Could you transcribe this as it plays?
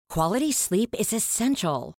Quality sleep is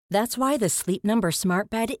essential. That's why the Sleep Number Smart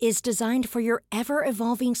Bed is designed for your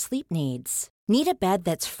ever-evolving sleep needs. Need a bed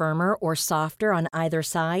that's firmer or softer on either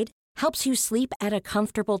side? Helps you sleep at a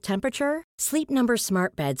comfortable temperature? Sleep Number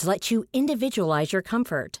Smart Beds let you individualize your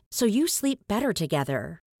comfort, so you sleep better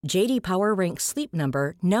together. J.D. Power ranks Sleep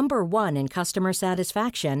Number number 1 in customer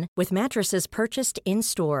satisfaction with mattresses purchased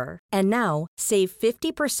in-store. And now, save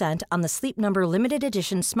 50% on the Sleep Number Limited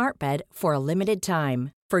Edition Smart Bed for a limited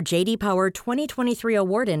time. For J.D. Power 2023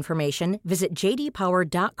 award information, visit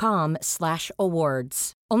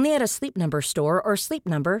jdpower.com/awards. Only at a Sleep Number store or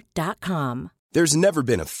sleepnumber.com. There's never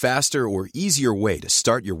been a faster or easier way to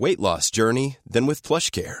start your weight loss journey than with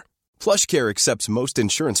PlushCare. PlushCare accepts most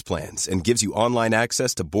insurance plans and gives you online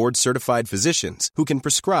access to board-certified physicians who can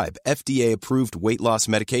prescribe FDA-approved weight loss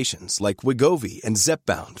medications like Wegovy and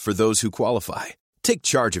Zepbound for those who qualify. Take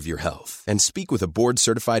charge of your health and speak with a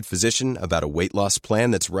board-certified physician about a weight loss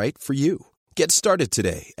plan that's right for you. Get started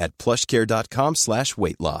today at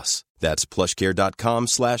plushcare.com/weight-loss. That's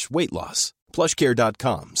plushcare.com/weight-loss.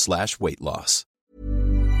 plushcare.com/weight-loss.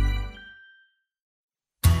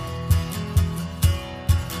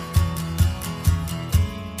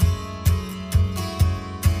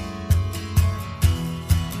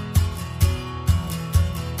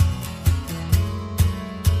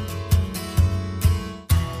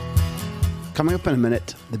 Coming up in a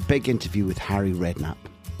minute, the big interview with Harry Redknapp.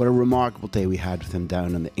 What a remarkable day we had with him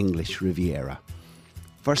down on the English Riviera.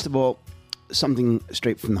 First of all, something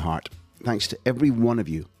straight from the heart. Thanks to every one of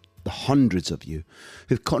you, the hundreds of you,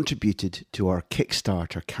 who've contributed to our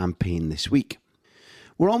Kickstarter campaign this week.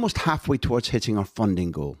 We're almost halfway towards hitting our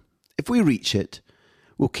funding goal. If we reach it,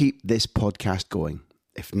 we'll keep this podcast going.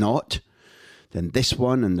 If not, then this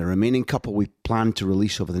one and the remaining couple we plan to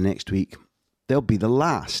release over the next week, they'll be the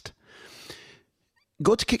last.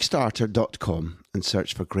 Go to Kickstarter.com and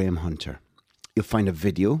search for Graham Hunter. You'll find a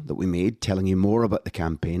video that we made telling you more about the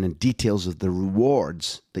campaign and details of the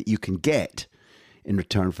rewards that you can get in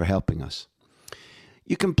return for helping us.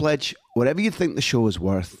 You can pledge whatever you think the show is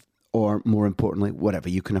worth, or more importantly, whatever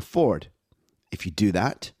you can afford. If you do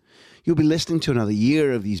that, you'll be listening to another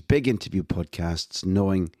year of these big interview podcasts,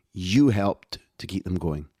 knowing you helped to keep them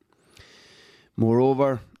going.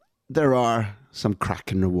 Moreover, there are some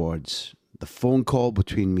cracking rewards. The phone call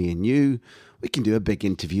between me and you, we can do a big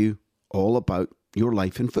interview all about your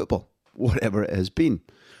life in football, whatever it has been.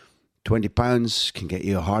 £20 can get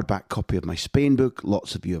you a hardback copy of my Spain book.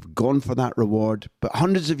 Lots of you have gone for that reward, but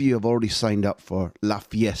hundreds of you have already signed up for La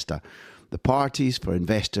Fiesta, the parties for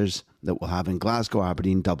investors that we'll have in Glasgow,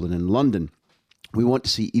 Aberdeen, Dublin and London. We want to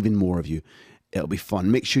see even more of you. It'll be fun.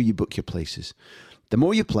 Make sure you book your places. The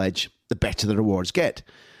more you pledge, the better the rewards get.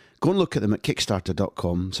 Go and look at them at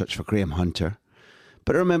Kickstarter.com, search for Graham Hunter.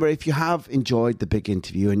 But remember, if you have enjoyed the big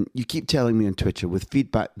interview, and you keep telling me on Twitter with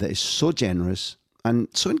feedback that is so generous and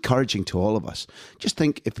so encouraging to all of us, just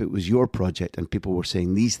think if it was your project and people were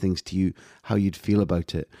saying these things to you, how you'd feel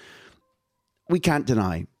about it. We can't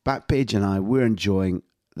deny, Backpage and I, we're enjoying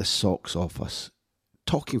the socks off us,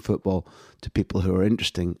 talking football to people who are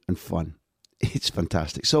interesting and fun. It's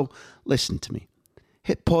fantastic. So listen to me.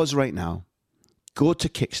 Hit pause right now. Go to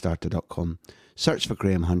Kickstarter.com, search for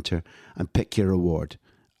Graham Hunter and pick your reward.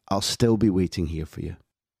 I'll still be waiting here for you.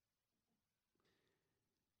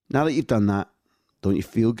 Now that you've done that, don't you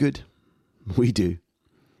feel good? We do.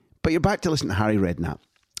 But you're back to listen to Harry Redknapp.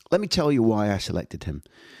 Let me tell you why I selected him.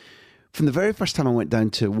 From the very first time I went down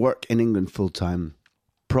to work in England full-time,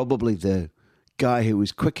 probably the guy who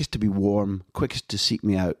was quickest to be warm, quickest to seek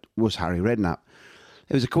me out was Harry Redknapp.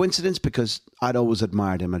 It was a coincidence because I'd always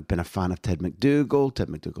admired him. I'd been a fan of Ted McDougall. Ted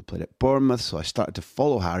McDougall played at Bournemouth, so I started to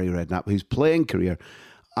follow Harry Redknapp, whose playing career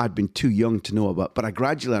I'd been too young to know about. But I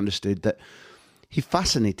gradually understood that he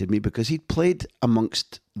fascinated me because he'd played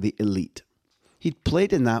amongst the elite. He'd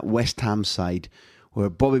played in that West Ham side where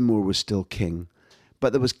Bobby Moore was still king,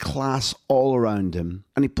 but there was class all around him.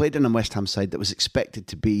 And he played in a West Ham side that was expected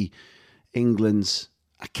to be England's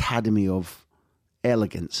academy of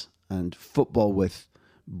elegance and football with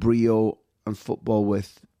brio and football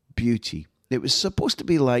with beauty. It was supposed to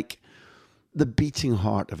be like the beating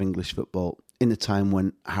heart of English football in the time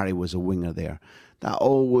when Harry was a winger there. That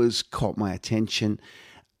always caught my attention.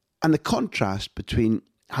 And the contrast between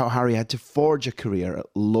how Harry had to forge a career at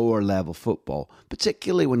lower level football,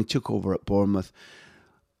 particularly when he took over at Bournemouth,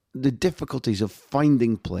 the difficulties of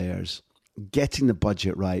finding players, getting the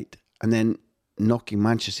budget right, and then knocking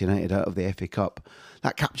Manchester United out of the FA Cup,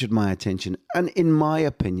 that captured my attention. And in my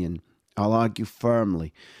opinion, I'll argue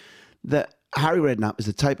firmly that Harry Redknapp is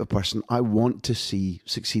the type of person I want to see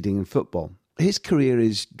succeeding in football. his career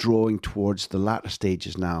is drawing towards the latter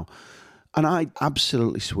stages now. And I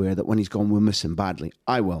absolutely swear that when he's gone, we'll miss him badly.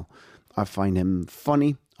 I will. I find him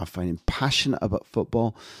funny. I find him passionate about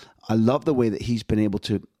football. I love the way that he's been able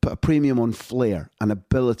to put a premium on flair and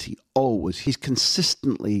ability always. He's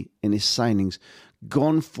consistently, in his signings,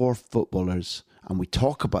 gone for footballers. And we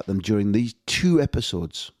talk about them during these 2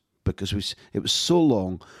 episodes because it was so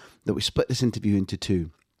long that we split this interview into 2.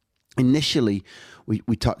 Initially,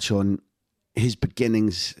 we touch on his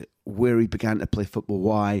beginnings, where he began to play football,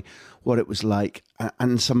 why, what it was like,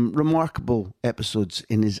 and some remarkable episodes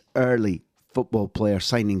in his early football player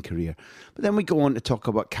signing career. But then we go on to talk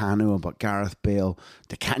about Cano, about Gareth Bale.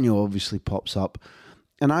 Di Canio obviously pops up.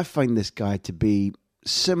 And I find this guy to be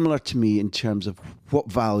similar to me in terms of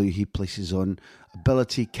what value he places on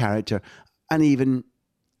ability, character, and even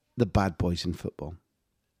the bad boys in football.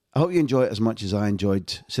 I hope you enjoy it as much as I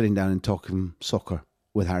enjoyed sitting down and talking soccer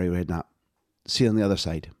with Harry Redknapp. See you on the other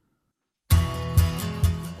side.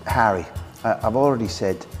 Harry, I've already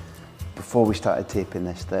said before we started taping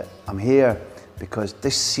this that I'm here because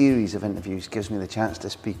this series of interviews gives me the chance to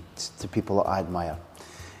speak to people that I admire.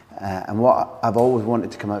 And what I've always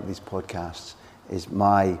wanted to come out of these podcasts is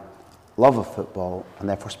my love of football, and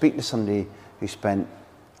therefore speak to somebody who spent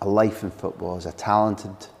a life in football as a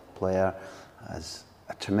talented player, as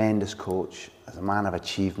a tremendous coach, as a man of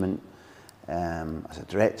achievement, as a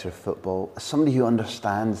director of football, as somebody who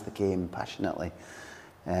understands the game passionately.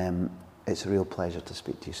 It's a real pleasure to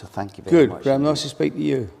speak to you, so thank you very much. Good, Graham, nice to speak to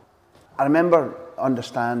you. I remember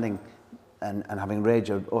understanding and having read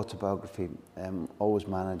your autobiography, Always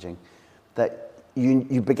Managing, that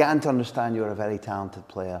you began to understand you were a very talented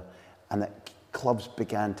player and that clubs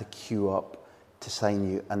began to queue up to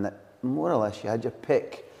sign you, and that more or less you had your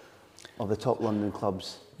pick of the top London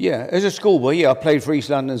clubs. Yeah, as a schoolboy, I played for East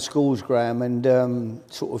London schools, Graham, and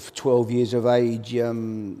sort of 12 years of age,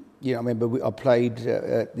 I remember I played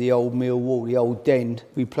at the old Millwall, the old Den.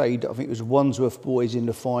 We played, I think it was Wandsworth boys in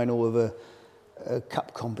the final of a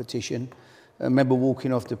cup competition. I remember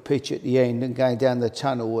walking off the pitch at the end and going down the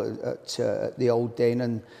tunnel at the old Den,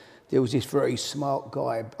 and there was this very smart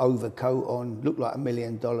guy, overcoat on, looked like $1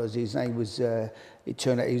 million. His name was, it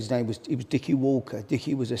turned out he was Dickie Walker.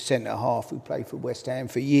 Dickie was a centre-half who played for West Ham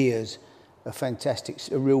for years, a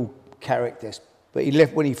real character. But he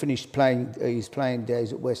left when he finished playing his playing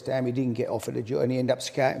days at West Ham. He didn't get offered a job, and he ended up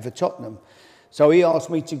scouting for Tottenham. So he asked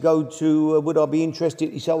me to go to, would I be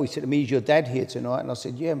interested? He said to me, is your dad here tonight? And I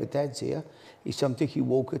said, yeah, my dad's here. He said, I'm Dickie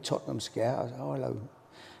Walker, Tottenham scout. I said, oh, hello.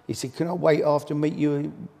 He said, can I wait after meet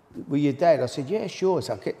you with your dad? I said, yeah, sure.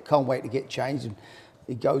 So I can't wait to get changed. And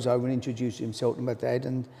he goes over and introduces himself to my dad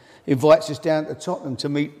and invites us down to Tottenham to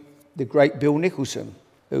meet the great Bill Nicholson,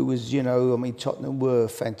 who was, Tottenham were a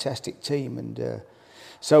fantastic team. And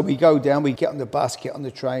so we go down, we get on the bus, get on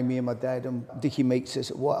the train, me and my dad, and Dickie meets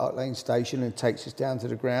us at White Hart Lane Station and takes us down to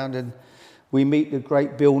the ground, and we meet the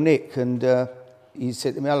great Bill Nick, and he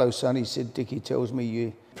said to me, hello, son. He said, Dickie tells me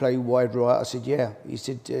you play wide right. I said, yeah. He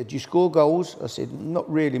said, do you score goals? I said, not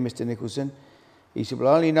really, Mr. Nicholson. He said,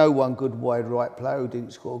 well, I only know one good wide right player who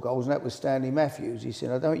didn't score goals, and that was Stanley Matthews. He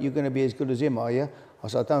said, I don't think you're going to be as good as him, are you? I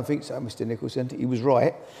said, I don't think so, Mr. Nicholson. He was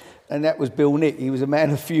right. And that was Bill Nick. He was a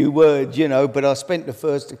man of few words, but I spent the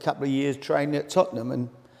first couple of years training at Tottenham and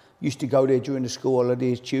used to go there during the school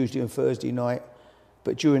holidays, Tuesday and Thursday night.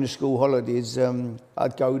 But during the school holidays,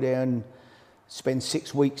 I'd go there and spend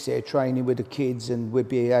 6 weeks there training with the kids, and we'd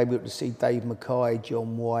be able to see Dave Mackay,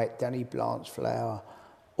 John White, Danny Blanchflower,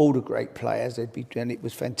 all the great players. And it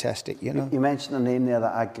was fantastic, You mentioned a name there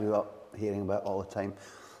that I grew up hearing about all the time.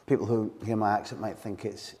 People who hear my accent might think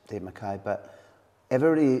it's Dave Mackay, but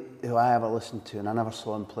everybody who I ever listened to, and I never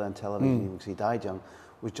saw him play on television because he died young,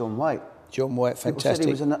 was John White. John White, fantastic. People said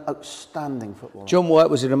he was an outstanding footballer. John White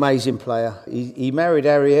was an amazing player. He married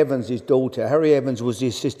Harry Evans, his daughter. Harry Evans was the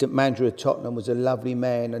assistant manager of Tottenham, was a lovely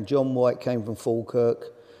man, and John White came from Falkirk,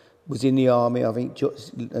 was in the army, I think,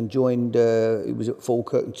 and joined, he was at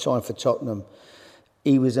Falkirk and signed for Tottenham.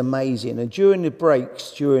 He was amazing. And during the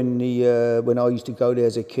breaks, when I used to go there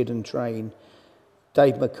as a kid and train,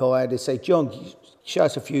 Dave Mackay, they'd say, John, show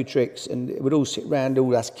us a few tricks, and we'd all sit round,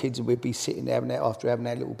 all us kids, and we'd be sitting there after having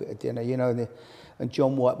a little bit of dinner, and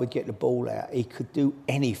John White would get the ball out. He could do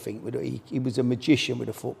anything with it. He was a magician with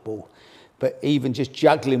the football, but even just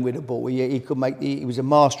juggling with the ball, he could he was a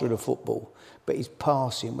master of the football. But his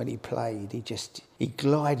passing when he played, he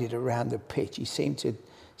glided around the pitch. He seemed to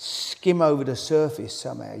skim over the surface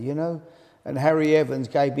somehow, And Harry Evans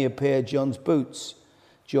gave me a pair of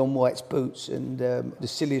John White's boots, and the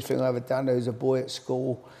silliest thing I ever done as a boy at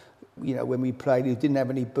school, you know, when we played, he didn't have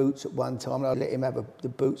any boots at one time. I let him have the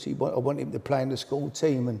boots. I wanted him to play in the school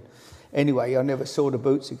team. And anyway, I never saw the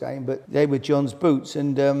boots again, but they were John's boots.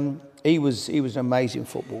 And he was an amazing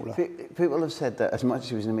footballer. People have said that as much as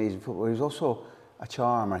he was an amazing footballer, he was also a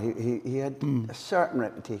charmer. He had a certain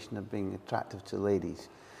reputation of being attractive to ladies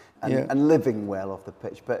and living well off the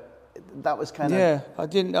pitch. But that was kind of... Yeah, I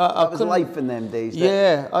didn't... that was life in them days.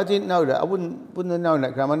 Yeah, I didn't know that. I wouldn't have known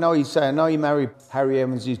that, Graham. I know he married Harry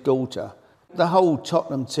Evans' daughter. The whole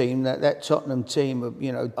Tottenham team, that Tottenham team,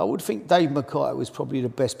 you know, I would think Dave Mackay was probably the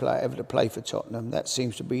best player ever to play for Tottenham. That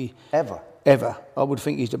seems to be... Ever? I would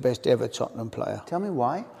think he's the best ever Tottenham player. Tell me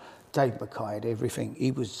why? Dave Mackay had everything.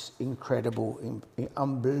 He was incredible,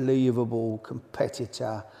 unbelievable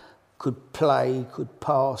competitor, could play, could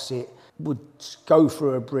pass it, would go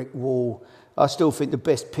through a brick wall. I still think the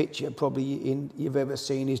best picture probably you've ever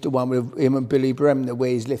seen is the one with him and Billy Bremner, where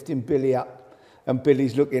he's lifting Billy up and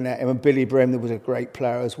Billy's looking at him, and Billy Bremner was a great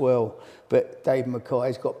player as well. But Dave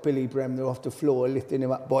Mackay's got Billy Bremner off the floor, lifting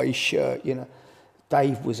him up by his shirt, you know.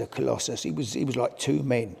 Dave was a colossus. He was like two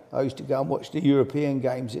men. I used to go and watch the European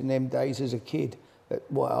games in them days as a kid at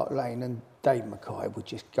White Hart Lane, and Dave Mackay would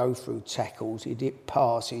just go through tackles, he'd hit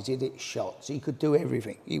passes, he'd hit shots, he could do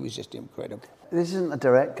everything. He was just incredible. This isn't a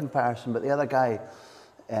direct comparison, but the other guy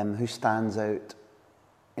who stands out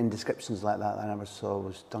in descriptions like that I never saw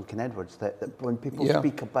was Duncan Edwards. That when people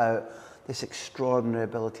speak about this extraordinary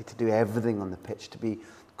ability to do everything on the pitch, to be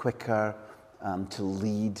quicker, to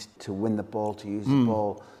lead, to win the ball, to use the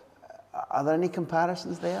ball, are there any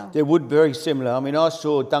comparisons there? They would be very similar. I mean, I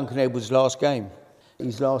saw Duncan Edwards' last game.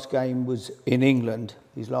 His last game was in England.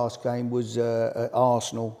 His last game was at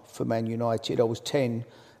Arsenal for Man United. I was 10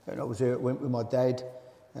 and I was there, went with my dad,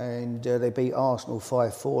 and they beat Arsenal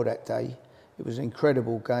 5-4 that day. It was an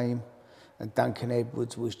incredible game, and Duncan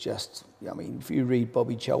Edwards was just, I mean, if you read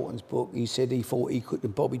Bobby Charlton's book, he said he thought he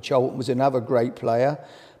could. Bobby Charlton was another great player.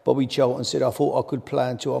 Bobby Charlton said, I thought I could play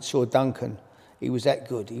until I saw Duncan. He was that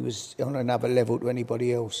good. He was on another level to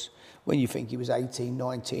anybody else. When you think he was 18,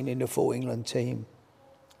 19 in the full England team.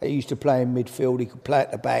 He used to play in midfield, he could play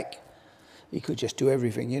at the back. He could just do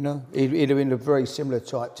everything, you know. He'd have been a very similar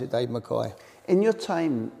type to Dave Mackay. In your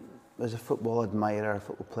time as a football admirer,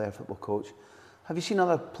 football player, football coach, have you seen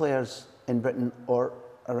other players in Britain or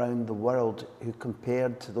around the world who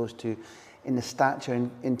compared to those two in the stature,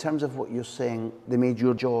 in terms of what you're saying, they made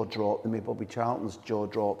your jaw drop, they made Bobby Charlton's jaw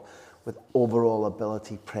drop with overall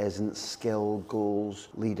ability, presence, skill, goals,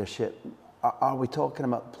 leadership? Are we talking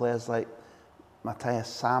about players like Matthias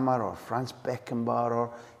Sammer or Franz Beckenbauer,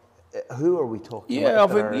 or who are we talking about?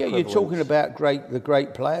 I think you're talking about the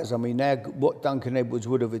great players. I mean, now what Duncan Edwards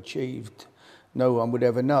would have achieved, no one would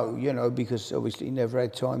ever know, you know, because obviously he never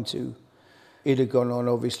had time to. He'd have gone on,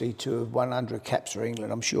 obviously, to 100 caps for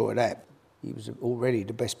England, I'm sure of that. He was already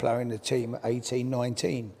the best player in the team at 18,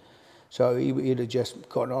 19. So he'd have just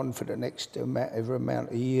gone on for the next ever amount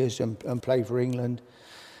of years and played for England.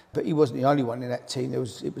 But he wasn't the only one in that team. It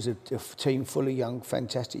was a team full of young,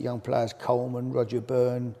 fantastic young players. Coleman, Roger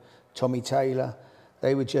Byrne, Tommy Taylor.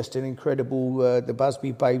 They were just an incredible, the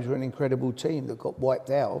Busby Babes were an incredible team that got wiped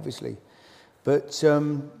out, obviously. But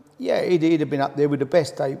he'd have been up there with the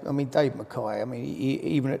best. Dave Mackay, I mean,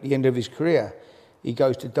 even at the end of his career, he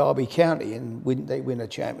goes to Derby County and they win a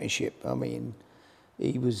championship. I mean,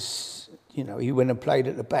 he was, you know, he went and played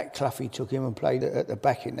at the back. Cloughie took him and played at the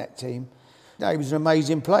back in that team. No, he was an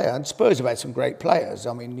amazing player, and Spurs have had some great players.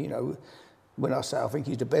 I mean, you know, when I say I think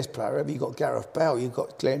he's the best player ever, you've got Gareth Bale, you've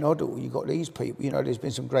got Glenn Hoddle, you've got these people. You know, there's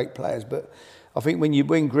been some great players, but I think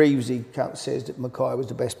when Greavesy says that Mackay was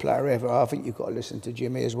the best player ever, I think you've got to listen to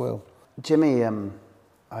Jimmy as well. Jimmy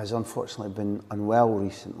has unfortunately been unwell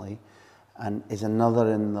recently, and is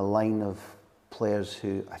another in the line of players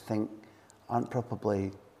who I think aren't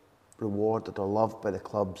probably rewarded or loved by the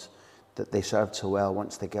clubs that they served so well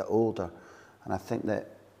once they get older. And I think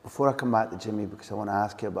that before I come back to Jimmy, because I want to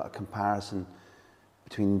ask you about a comparison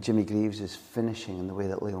between Jimmy Greaves' finishing and the way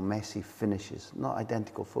that Leo Messi finishes, not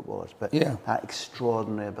identical footballers, but that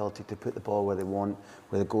extraordinary ability to put the ball where they want,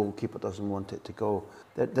 where the goalkeeper doesn't want it to go.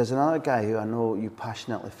 There's another guy who I know you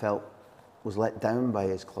passionately felt was let down by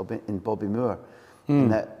his club in Bobby Moore, in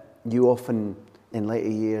that you often in later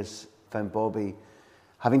years found Bobby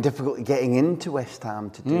having difficulty getting into West Ham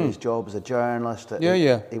to do his job as a journalist.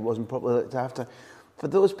 He wasn't properly looked after. For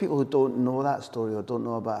those people who don't know that story or don't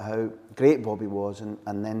know about how great Bobby was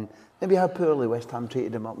and then maybe how poorly West Ham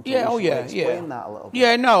treated him up until explain that a little bit.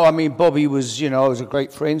 Yeah, no, I mean, Bobby was, you know, I was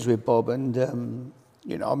great friends with Bob, and,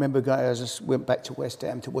 you know, I remember going, as I went back to West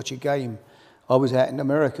Ham to watch a game. I was out in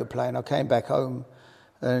America playing. I came back home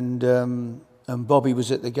and and Bobby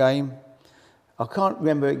was at the game. I can't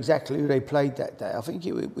remember exactly who they played that day. I think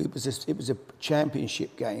it was a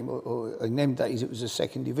championship game, or in them days it was a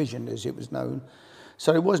second division, as it was known.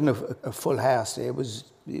 So it wasn't a full house there. It was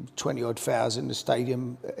 20-odd thousand. The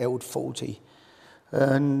stadium held 40.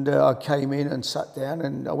 And I came in and sat down,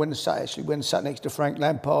 and I went and sat next to Frank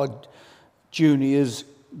Lampard Jr.'s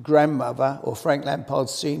grandmother, or Frank Lampard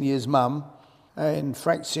Sr.'s mum. And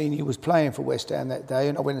Frank Sr. was playing for West Ham that day,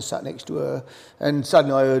 and I went and sat next to her. And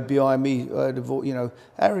suddenly I heard behind me,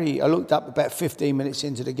 Harry. I looked up about 15 minutes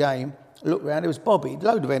into the game. I looked around, there was Bobby,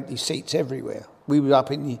 load of empty seats everywhere. We were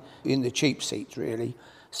up in the cheap seats, really,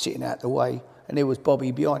 sitting out the way, and there was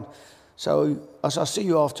Bobby behind. So I said, I'll see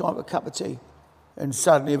you half time for a cup of tea. And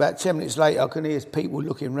suddenly, about 10 minutes later, I can hear people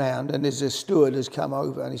looking round, and there's a steward has come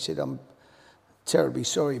over, and he said, I'm terribly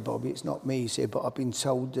sorry, Bobby, it's not me, he said, but I've been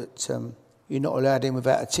told that you're not allowed in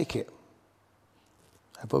without a ticket.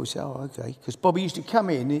 And Bobby said, oh, okay. Because Bobby used to come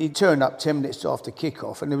in, he'd turn up 10 minutes after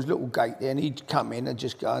kick-off, and there was a little gate there, and he'd come in and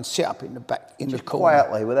just go and sit up in the back, in just the corner.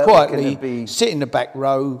 Quietly, without looking to be... sit in the back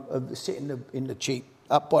row, sit in the cheap,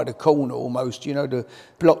 up by the corner almost, the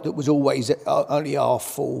block that was always only half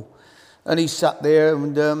full. And he sat there,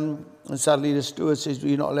 and suddenly the steward says, well,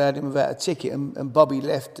 you're not allowed in without a ticket. And Bobby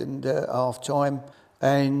left and half-time,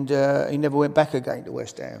 and he never went back again to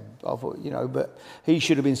West Ham. I thought, but he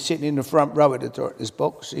should have been sitting in the front row of the director's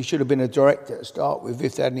box. He should have been a director to start with,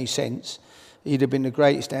 if they had any sense. He'd have been the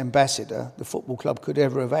greatest ambassador the football club could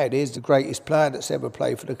ever have had. He's the greatest player that's ever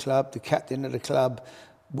played for the club, the captain of the club,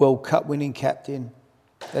 World Cup winning captain.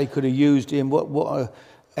 They could have used him. What a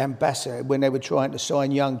ambassador when they were trying to sign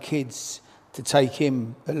young kids to take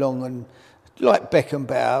him along, and like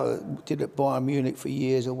Beckenbauer did at Bayern Munich for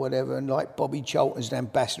years or whatever, and like Bobby Charlton's an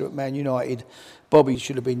ambassador at Man United. Bobby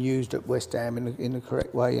should have been used at West Ham in the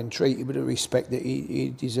correct way and treated with the respect that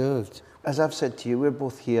he deserved. As I've said to you, we're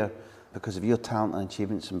both here because of your talent and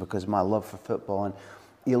achievements and because of my love for football, and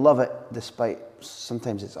you love it despite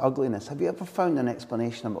sometimes its ugliness. Have you ever found an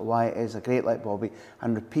explanation about why it is a great like Bobby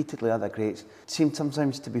and repeatedly other greats seem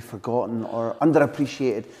sometimes to be forgotten or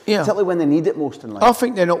underappreciated, particularly when they need it most in life? I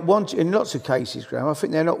think they're not wanted, in lots of cases, Graham. I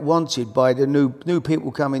think they're not wanted by the new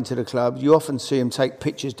people coming to the club. You often see them take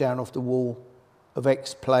pictures down off the wall of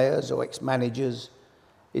ex-players or ex-managers.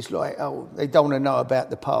 It's like, oh, they don't want to know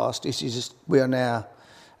about the past. This is just, we are now.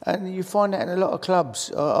 And you find that in a lot of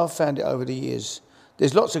clubs. I've found it over the years.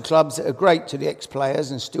 There's lots of clubs that are great to the ex-players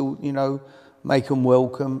and still, make them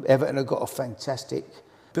welcome. Everton have got a fantastic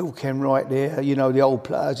Bill Kenwright there, the old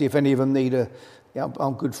players. If any of them need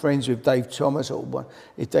I'm good friends with Dave Thomas, or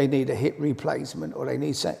if they need a hip replacement or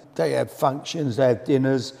they have functions, they have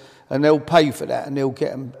dinners, and they'll pay for that, and they'll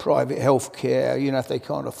get them private health care, if they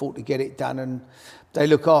can't afford to get it done, and they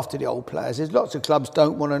look after the old players. There's lots of clubs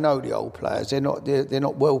don't want to know the old players. They're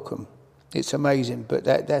not welcome. It's amazing, but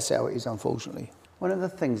that's how it is, unfortunately. One of the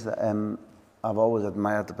things that I've always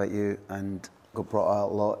admired about you and got brought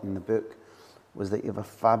out a lot in the book was that you have a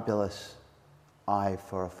fabulous eye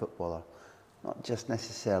for a footballer. Not just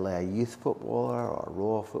necessarily a youth footballer or a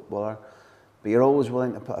raw footballer, but you're always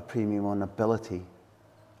willing to put a premium on ability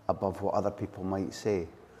above what other people might say.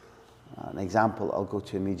 An example I'll go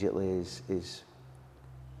to immediately is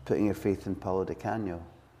putting your faith in Paulo Di Canio,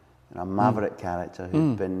 a maverick character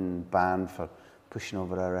who'd been banned for pushing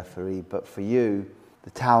over a referee. But for you, the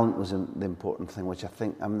talent was the important thing, which I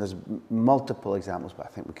think, there's multiple examples, but I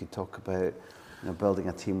think we could talk about building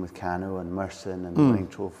a team with Cano and Merson and winning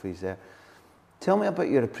trophies there. Tell me about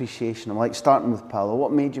your appreciation, starting with Paulo.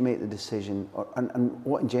 What made you make the decision, and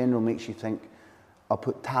what in general makes you think, I'll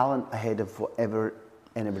put talent ahead of whatever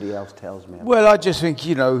anybody else tells me about? Well, I just think,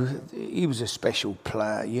 he was a special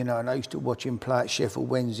player, and I used to watch him play at Sheffield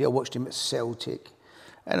Wednesday. I watched him at Celtic.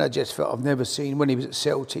 And I just felt I've never seen, when he was at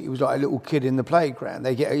Celtic, he was like a little kid in the playground.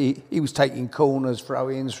 He was taking corners,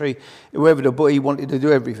 throw-ins, whoever the boy, he wanted to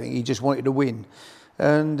do everything. He just wanted to win.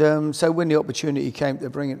 And so when the opportunity came to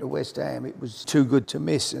bring him to West Ham, it was too good to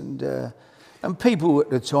miss. And people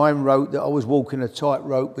at the time wrote that I was walking a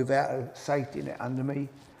tightrope without a safety net under me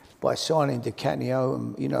by signing Di Canio.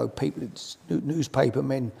 And, people, newspaper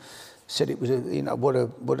men said it was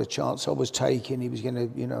what a chance I was taking. He was going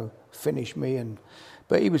to, finish me.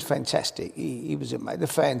 But he was fantastic. He was amazing. The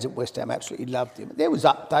fans at West Ham absolutely loved him. There was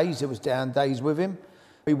up days, there was down days with him.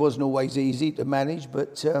 He wasn't always easy to manage,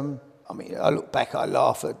 but I look back, I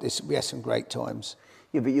laugh at this. We had some great times.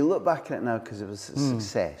 Yeah, but you look back at it now because it was a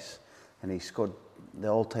success, and he scored the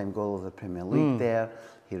all-time goal of the Premier League there.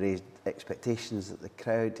 He raised expectations at the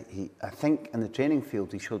crowd. I think in the training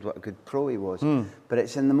field he showed what a good pro he was. But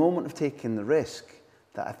it's in the moment of taking the risk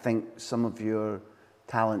that I think some of your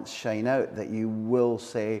talents shine out, that you will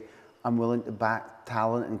say, I'm willing to back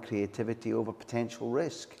talent and creativity over potential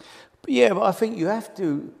risk. Yeah, but I think you have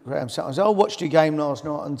to, Graham. Sometimes I watched a game last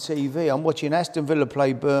night on TV. I'm watching Aston Villa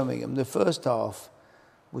play Birmingham. The first half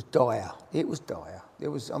was dire. It was dire.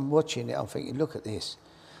 I'm watching it, I'm thinking, look at this.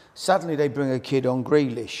 Suddenly they bring a kid on,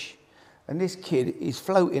 Grealish, and this kid is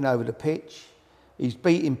floating over the pitch. He's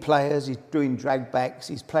beating players, he's doing drag backs,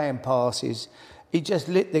 he's playing passes. He just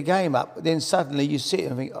lit the game up. But then suddenly you sit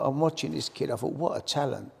and think, I'm watching this kid. I thought, what a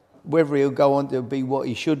talent. Whether he'll go on to be what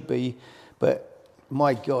he should be, but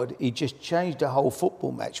my God, he just changed the whole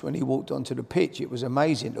football match when he walked onto the pitch. It was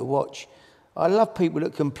amazing to watch. I love people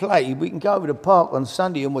that can play. We can go over the park on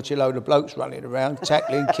Sunday and watch a load of blokes running around,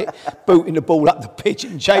 tackling, booting the ball up the pitch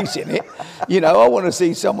and chasing it. I want to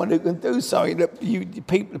see someone who can do something that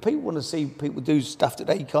people want to see people do stuff that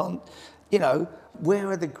they can't.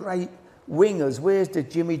 Where are the great wingers? Where's the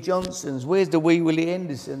Jimmy Johnsons? Where's the Wee Willie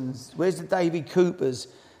Hendersons? Where's the Davy Coopers?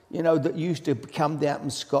 That used to come down from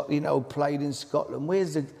Scotland, played in Scotland.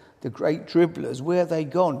 Where's the great dribblers? Where have they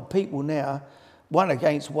gone? People now, 1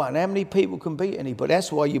 against 1. How many people can beat anybody?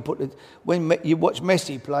 That's why you when you watch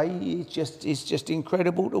Messi play, it's just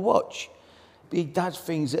incredible to watch. He does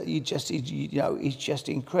things that he's just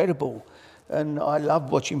incredible. And I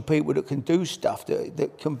love watching people that can do stuff,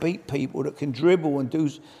 that can beat people, that can dribble and do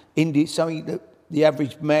something that the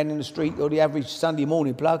average man in the street or the average Sunday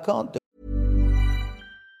morning player can't do.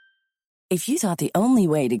 If you thought the only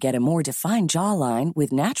way to get a more defined jawline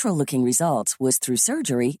with natural-looking results was through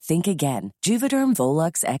surgery, think again. Juvederm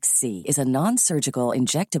Volux XC is a non-surgical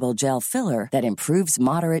injectable gel filler that improves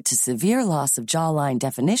moderate to severe loss of jawline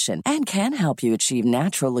definition and can help you achieve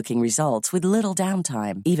natural-looking results with little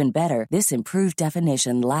downtime. Even better, this improved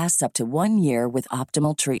definition lasts up to 1 year with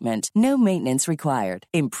optimal treatment. No maintenance required.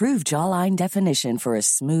 Improve jawline definition for a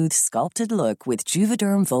smooth, sculpted look with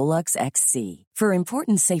Juvederm Volux XC. For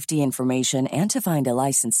important safety information and to find a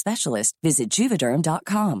licensed specialist, visit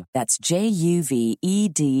Juvederm.com. That's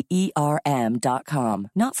JUVEDERM.com.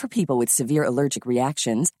 Not for people with severe allergic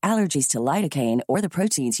reactions, allergies to lidocaine, or the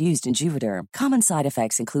proteins used in Juvederm. Common side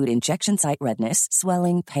effects include injection site redness,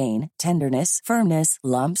 swelling, pain, tenderness, firmness,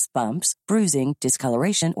 lumps, bumps, bruising,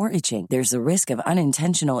 discoloration, or itching. There's a risk of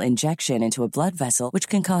unintentional injection into a blood vessel, which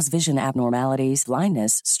can cause vision abnormalities,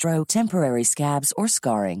 blindness, stroke, temporary scabs, or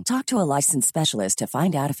scarring. Talk to a licensed specialist to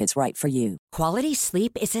find out if it's right for you. Quality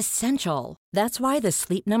sleep is essential. That's why the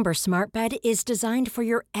Sleep Number Smart Bed is designed for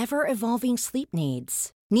your ever-evolving sleep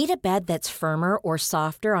needs. Need a bed that's firmer or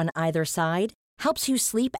softer on either side? Helps you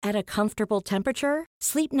sleep at a comfortable temperature?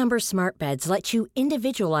 Sleep Number Smart Beds let you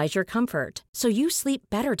individualize your comfort, so you sleep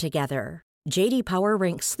better together. J.D. Power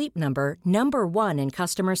ranks Sleep Number number 1 in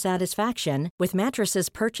customer satisfaction with mattresses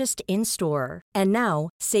purchased in-store. And now,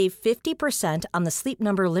 save 50% on the Sleep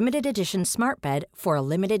Number Limited Edition Smart Bed for a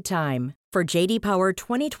limited time. For J.D. Power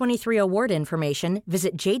 2023 award information,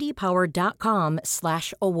 visit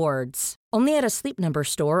jdpower.com/awards. Only at a Sleep Number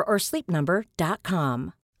store or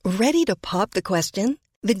sleepnumber.com. Ready to pop the question?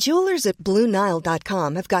 The jewelers at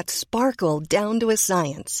BlueNile.com have got sparkle down to a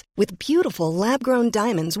science with beautiful lab-grown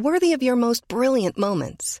diamonds worthy of your most brilliant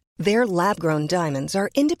moments. Their lab-grown diamonds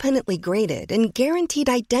are independently graded and guaranteed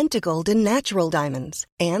identical to natural diamonds,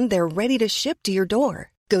 and they're ready to ship to your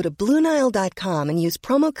door. Go to BlueNile.com and use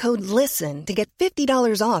promo code LISTEN to get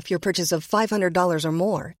 $50 off your purchase of $500 or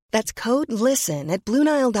more. That's code LISTEN at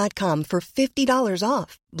BlueNile.com for $50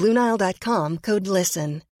 off. BlueNile.com, code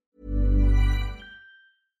LISTEN.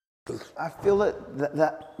 I feel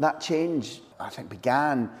that change, I think,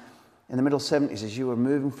 began in the middle 70s as you were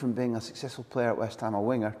moving from being a successful player at West Ham, a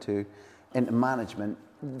winger, into management.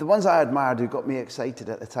 The ones I admired who got me excited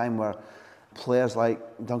at the time were players like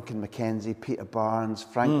Duncan McKenzie, Peter Barnes,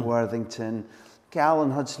 Frank Worthington.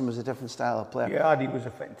 Alan Hudson was a different style of player. Yeah, he was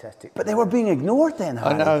a fantastic player. But they were being ignored then,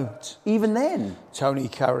 Harry. I know. Even then. Tony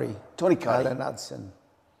Curry. Alan Hudson.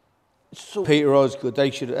 So, Peter Osgood.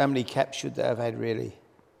 How many caps should they have had, really?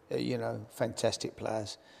 Fantastic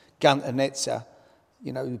players. Gunter Netzer,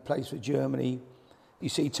 who plays for Germany. You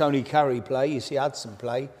see Tony Curry play, you see Hudson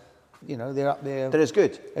play. They're up there. They're as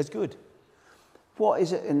good. As good. What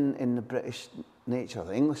is it in the British nature,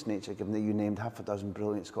 the English nature, given that you named half a dozen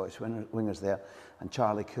brilliant Scottish wingers there, and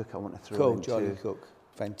Charlie Cook, I want to throw in Charlie Cook,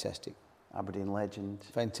 fantastic. Aberdeen legend.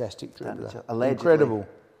 Fantastic dribbler. Allegedly. Incredible.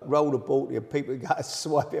 Roll the ball to you, people got to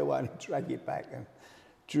swipe it away and drag it back and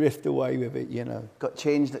drift away with it, Got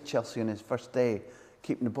changed at Chelsea on his first day,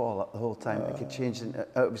 keeping the ball up the whole time. He could change out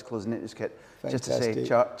of his clothes and into his kit, just to say,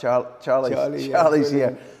 Charlie's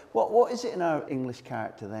here. What is it in our English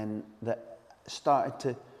character then that started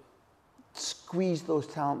to squeeze those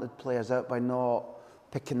talented players out by not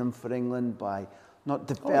picking them for England, by not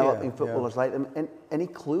developing footballers like them. And any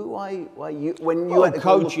clue why you, when you went to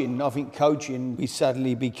coaching? I think coaching, we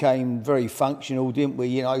suddenly became very functional, didn't we?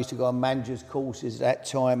 You know, I used to go on managers' courses at that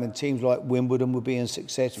time, and teams like Wimbledon were being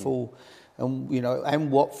successful, and you know,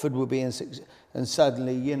 and Watford were being successful. And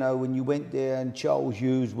suddenly, you know, when you went there and Charles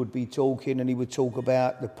Hughes would be talking, and he would talk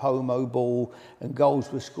about the Pomo ball, and goals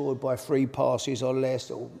were scored by 3 passes or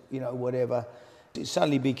less, or, you know, whatever. It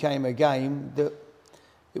suddenly became a game that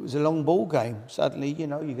it was a long ball game. Suddenly, you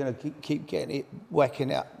know, you're going to keep getting it,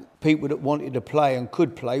 whacking out. People that wanted to play and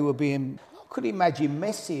could play were being... I could imagine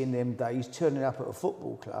Messi in them days turning up at a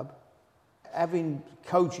football club, having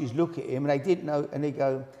coaches look at him, and they didn't know, and they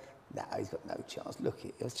go... No, he's got no chance. Look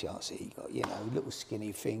at the chance he got, you know, little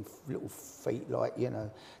skinny thing, little feet, like, you know.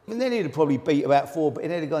 And then he'd have probably beat about 4, but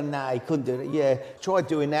he'd have gone, nah, he couldn't do it. Yeah, try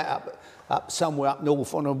doing that up somewhere up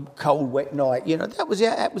north on a cold, wet night. You know, that was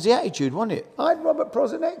the attitude, wasn't it? I had Robert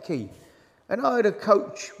Prozinecki, and I had a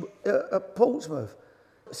coach at Portsmouth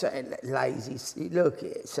saying, lazy, look at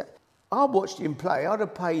it. So I watched him play. I'd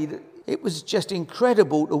have paid. It was just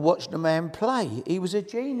incredible to watch the man play. He was a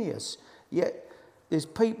genius. Yet there's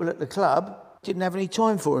people at the club didn't have any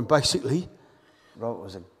time for him, basically. Robert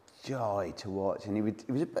was a joy to watch, and he was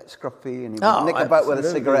a bit scruffy, and he would nick about with a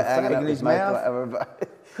cigarette hanging out his mouth, whatever. But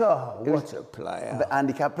God, what a player! But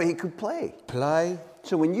handicapped, but he could play.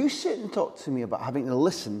 So when you sit and talk to me about having to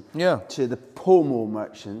listen to the Pomo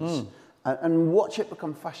merchants and watch it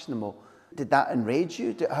become fashionable, did that enrage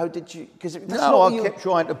you? How did you? Because I kept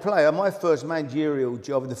trying to play. My first managerial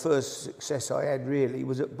job, the first success I had really,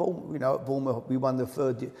 was at Bournemouth. You know, at Bournemouth we won the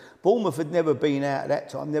 3rd. Bournemouth had never been out at that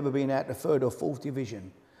time, never been out the 3rd or 4th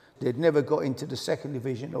division. They'd never got into the 2nd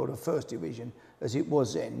division or the 1st division as it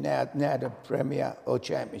was then. Now the Premier or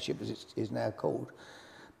Championship, as it is now called.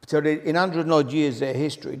 So in 100 and odd years their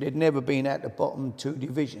history, they'd never been at the bottom 2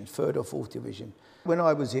 divisions, 3rd or 4th division. When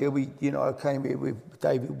I was here, I came here with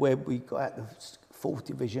David Webb. We got out the 4th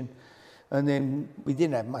division, and then we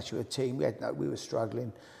didn't have much of a team. We were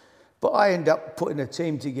struggling, but I ended up putting a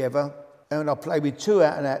team together, and I played with 2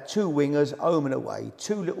 out and out, 2 wingers, home and away,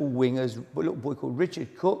 2 little wingers, a little boy called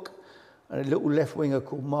Richard Cook, and a little left winger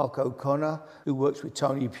called Mark O'Connor, who works with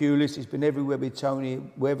Tony Pulis. He's been everywhere with Tony,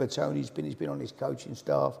 wherever Tony's been. He's been on his coaching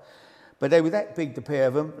staff. But they were that big, the pair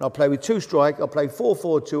of them. And I played with 2 strike. I played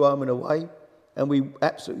 4-4-2 home and away. And we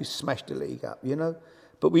absolutely smashed the league up, you know.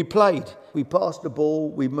 But we played. We passed the ball,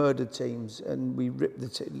 we murdered teams, and we ripped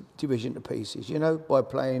the division to pieces, you know, by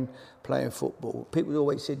playing football. People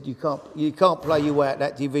always said, you can't play your way out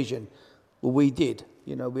that division. Well, we did.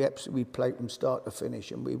 You know, we absolutely played from start to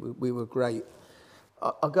finish, and we were great.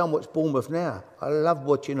 I go and watch Bournemouth now. I love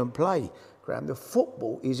watching them play, Graham. The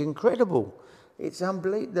football is incredible. It's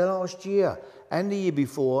unbelievable. The last year and the year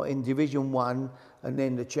before in Division 1, and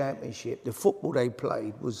then the Championship, the football they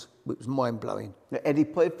played was mind-blowing. Eddie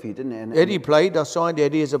played for you, didn't he? And Eddie played. I signed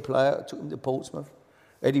Eddie as a player. I took him to Portsmouth.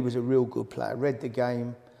 Eddie was a real good player. Read the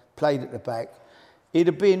game, played at the back. He'd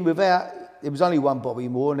have been without... There was only one Bobby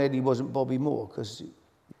Moore, and Eddie wasn't Bobby Moore, because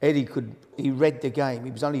Eddie he read the game.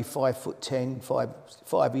 He was only 5'10",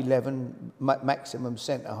 5'11", maximum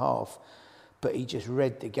centre-half. But he just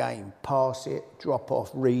read the game, pass it, drop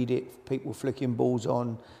off, read it, people flicking balls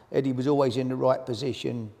on. Eddie was always in the right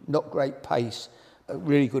position, not great pace, a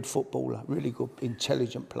really good footballer, really good,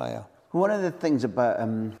 intelligent player. One of the things about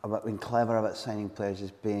being clever about signing players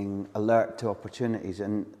is being alert to opportunities.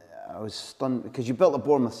 And I was stunned because you built a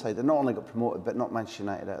Bournemouth side that not only got promoted, but knocked Manchester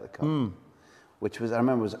United out of the cup. Which was, I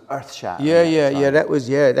remember, was earth-shattering. That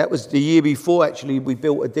was the year before, actually, we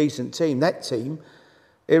built a decent team. That team...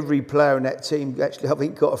 Every player in that team actually, I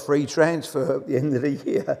think, got a free transfer at the end of the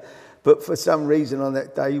year. But for some reason on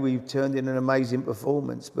that day, we turned in an amazing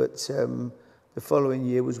performance. But the following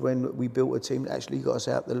year was when we built a team that actually got us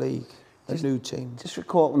out the league, a new team. Just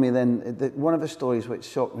recall to me then, that one of the stories which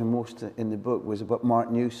shocked me most in the book was about Mark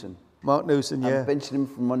Newson. Mark Newson, and benching him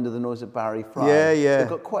from under the nose of Barry Fry. They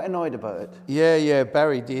got quite annoyed about it. Yeah,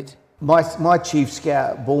 Barry did. My chief scout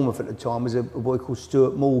at Bournemouth at the time was a boy called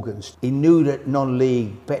Stuart Morgan. He knew that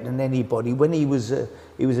non-league better than anybody. When he was an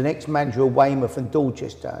ex-manager of Weymouth and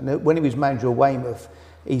Dorchester, and when he was manager of Weymouth,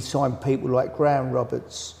 he signed people like Graham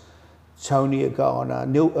Roberts, Tony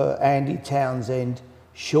Agana, Andy Townsend,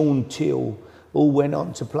 Sean Till, all went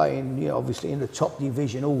on to play obviously in the top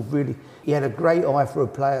division. He had a great eye for a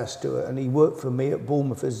player, Stuart, and he worked for me at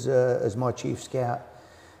Bournemouth as my chief scout.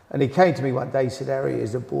 And he came to me one day, he said, Harry,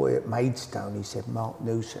 there's a boy at Maidstone. He said, Mark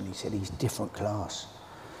Newson. He said, he's different class,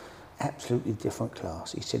 absolutely different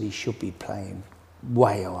class. He said, he should be playing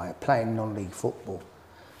way higher, playing non-league football.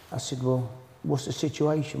 I said, well, what's the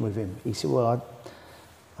situation with him? He said, well,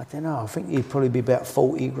 I don't know, I think he'd probably be about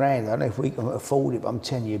 40 grand. I don't know if we can afford it, but I'm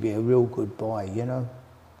telling you, it'd be a real good buy, you know.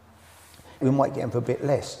 We might get him for a bit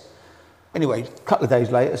less. Anyway, a couple of days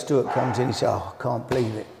later, Stuart comes in, he said, oh, I can't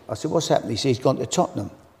believe it. I said, what's happened? He said, he's gone to Tottenham.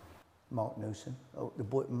 Mark Newson, the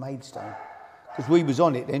boy from Maidstone. Because we was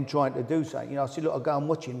on it then, trying to do something. You know, I said, look, I'll go and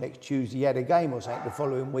watch him next Tuesday. He had a game or something the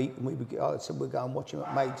following week, and I said, we'll go and watch him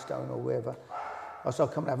at Maidstone or wherever. I said, I'll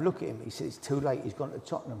come and have a look at him. He said, it's too late, he's gone to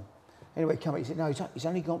Tottenham. Anyway, he came back, he said, no, he's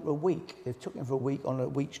only gone for a week. They've took him for a week on a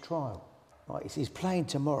week's trial. Right, he said, he's playing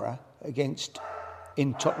tomorrow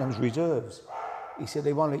in Tottenham's reserves. He said,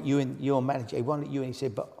 they won't let you in, your manager, they won't let you in. He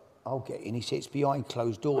said, but I'll get in. He said, it's behind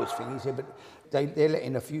closed doors thing. He said, but they're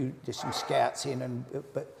letting there's some scouts in,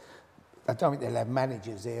 but I don't think they'll have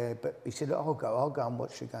managers there. But he said, look, I'll go and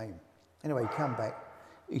watch the game. Anyway, he came back.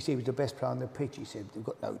 He said he was the best player on the pitch. He said, they've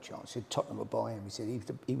got no chance. He said, Tottenham will buy him. He said,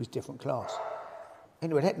 he was different class.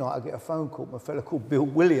 Anyway, that night I get a phone call from a fella called Bill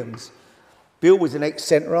Williams. Bill was an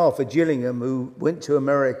ex-centre-half for Gillingham who went to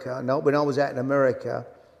America. And when I was out in America,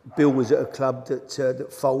 Bill was at a club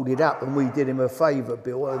that folded up, and we did him a favour,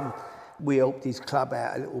 Bill, and we helped his club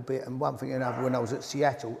out a little bit, and one thing and another when I was at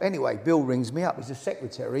Seattle. Anyway, Bill rings me up. He's the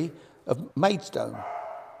secretary of Maidstone.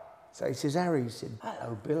 So he says, Harry, he said,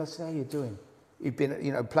 hello, Bill. I said, how you doing? He'd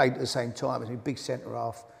been, played at the same time as me, big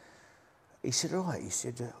centre-half. He said, all right. He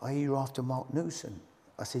said, I hear you're after Mark Newson.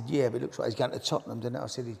 I said, yeah, but it looks like he's going to Tottenham, didn't it? I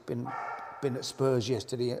said, he's been at Spurs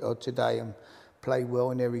yesterday or today and played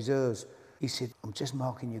well in their reserves. He said, I'm just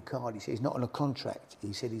marking your card. He said, he's not on a contract.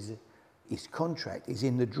 He said, his contract is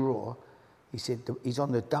in the drawer. He said, he's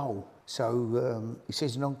on the dole. So he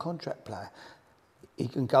says he's a non-contract player. He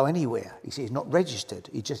can go anywhere. He said, he's not registered.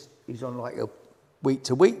 He's on like a week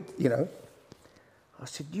to week, I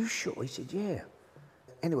said, you sure? He said, yeah.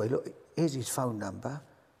 Anyway, look, here's his phone number.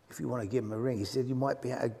 If you want to give him a ring. He said, you might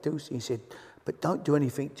be able to do something. He said, but don't do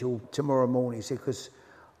anything till tomorrow morning. He said, because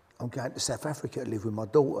I'm going to South Africa to live with my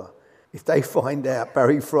daughter. If they find out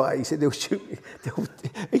Barry Fry, he said, they'll shoot me.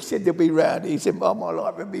 He said, they'll be round. He said, my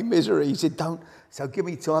life will be misery. He said, don't. So give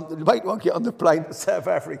me time to wait till I get on the plane to South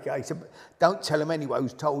Africa. He said, don't tell him anyway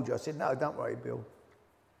who's told you. I said, no, don't worry, Bill.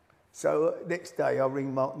 So next day, I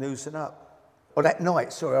ring Mark Newson up. Or that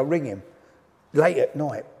night, sorry, I ring him. Late at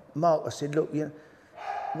night. Mark, I said, look,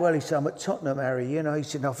 well, he said, I'm at Tottenham, Harry. He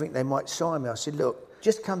said, I think they might sign me. I said, look,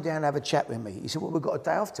 just come down and have a chat with me. He said, well, we've got a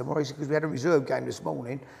day off tomorrow. He said, because we had a reserve game this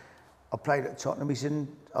morning. I played at Tottenham. He said,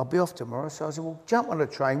 I'll be off tomorrow. So I said, well, jump on the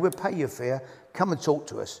train. We'll pay your fare. Come and talk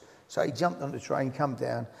to us. So he jumped on the train, come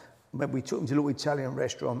down. We took him to a little Italian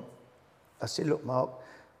restaurant. I said, look, Mark.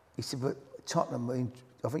 He said, but Tottenham,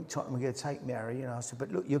 I think Tottenham are going to take me, Harry. I said,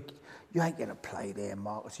 but look, you ain't going to play there,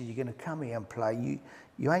 Mark. I said, you're going to come here and play.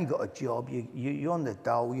 You ain't got a job. You're on the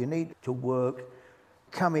dole. You need to work.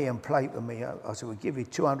 Come here and play for me. I said, we'll give you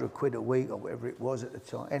 200 quid a week or whatever it was at the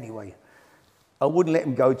time. Anyway, I wouldn't let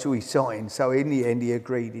him go till he signed. So in the end, he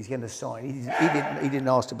agreed he's going to sign. He didn't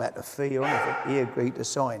ask about the fee or anything. He agreed to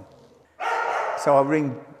sign. So I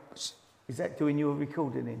ring. Is that doing your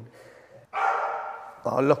recording in?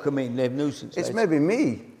 I'll lock him in. They're nuisance. It's maybe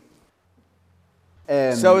me.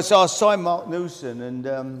 So I signed Mark Newson,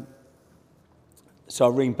 and so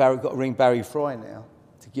I got to ring Barry Fry now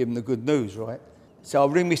to give him the good news, right? So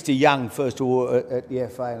I ring Mr. Young first of all at the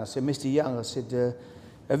FA, and I said, Mr. Young, I said,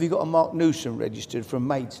 have you got a Mark Newson registered from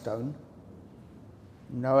Maidstone?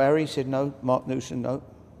 No, Harry. He said, no. Mark Newson, no.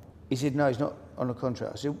 He said, no, he's not on a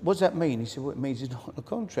contract. I said, what does that mean? He said, well, it means he's not on a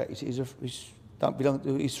contract. He said,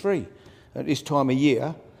 he's free. At this time of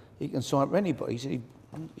year, he can sign for anybody. He said,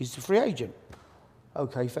 he's a free agent.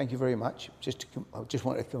 Okay, thank you very much. I just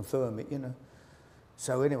wanted to confirm it,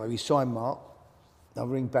 So anyway, we signed Mark. I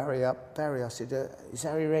ring Barry up. Barry, I said, it's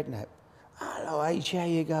Harry Redknapp. Hello, H, how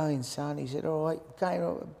you going, son? He said, all right, going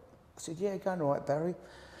all right. I said, yeah, going all right, Barry.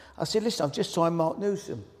 I said, listen, I've just signed Mark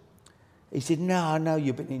Newson. He said, no, I know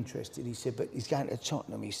you've been interested. He said, but he's going to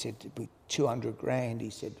Tottenham. He said, with 200 grand, he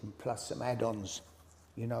said, and plus some add-ons,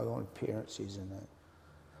 on appearances and that.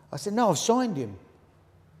 I said, no, I've signed him.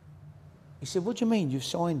 He said, what do you mean you've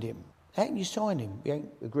signed him? How can you sign him? We ain't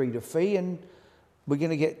agreed a fee and we're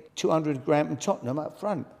going to get 200 grand from Tottenham up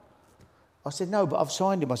front. I said, no, but I've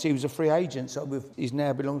signed him. I said, he was a free agent, so he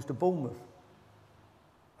now belongs to Bournemouth.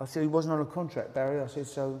 I said, he wasn't on a contract, Barry. I said,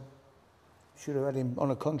 so should have had him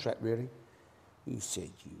on a contract, really. He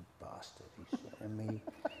said, you bastard. He said to me,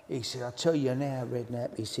 he said, I tell you now,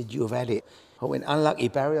 Redknapp, he said, you've had it. I went, unlucky,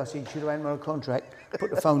 Barry. I said, you should have had him on a contract.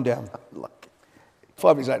 Put the phone down.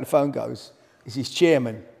 5 minutes later, the phone goes. It's his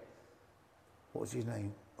chairman. What was his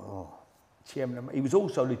name? Chairman. He was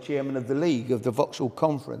also the chairman of the league, of the Vauxhall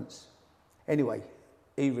Conference. Anyway,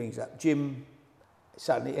 he rings up. Jim,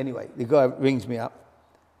 Suddenly, anyway, the guy rings me up.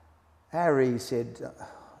 Harry said,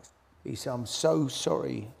 I'm so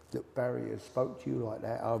sorry that Barry has spoke to you like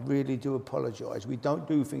that. I really do apologise. We don't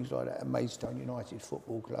do things like that at Maidstone United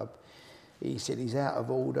Football Club. He said, he's out of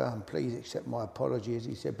order and please accept my apologies.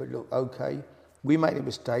 He said, but look, okay, we made a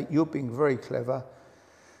mistake. You're being very clever.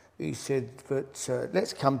 He said, but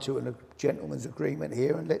let's come to a gentleman's agreement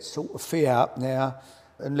here and let's sort of fee out now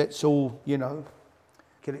and let's all,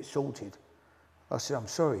 get it sorted. I said, I'm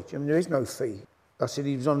sorry, Jim, there is no fee. I said,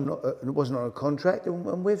 he wasn't on a contract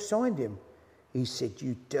and we've signed him. He said,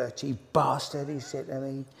 you dirty bastard, he said to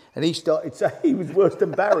me. And he started saying he was worse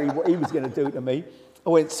than Barry, what he was going to do to me. I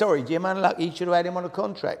went, sorry, Jim, unlucky, you should have had him on a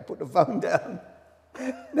contract. Put the phone down.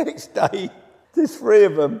 Next day, there's three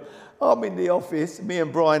of them. I'm in the office, me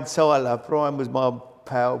and Brian Tyler. Brian was my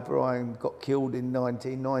pal. Brian got killed in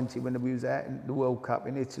 1990 when we was out in the World Cup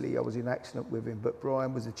in Italy. I was in accident with him, but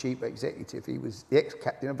Brian was the chief executive. He was the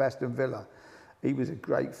ex-captain of Aston Villa. He was a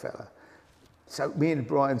great fella. So me and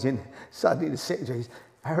Brian's in, suddenly the secretary's,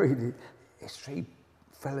 Harry, there's three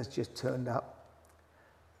fellas just turned up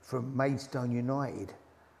from Maidstone United.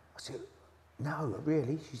 I said, no,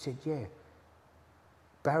 really? She said, yeah.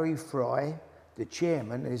 Barry Fry, the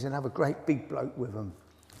chairman, there's another great big bloke with him,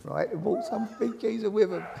 right? They brought some big geezer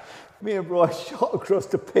with him. Me and Brian shot across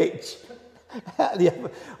the pitch. Out the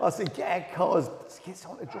other, I said, get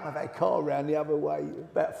someone to drive our car around the other way.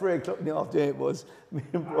 About 3 o'clock in the afternoon it was. Me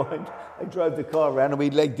and Brian, they drove the car around and we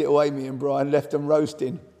legged it away, me and Brian, left them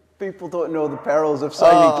roasting. People don't know the perils of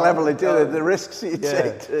signing cleverly, do they? The risks you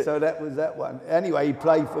take. So that was that one. Anyway, he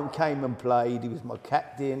played for him, came and played. He was my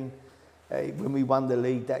captain when we won the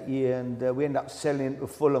league that year, and we ended up selling him to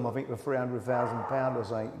Fulham, I think, for £300,000 or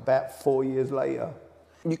something, about 4 years later.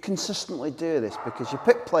 You consistently do this because you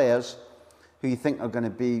pick players who you think are going to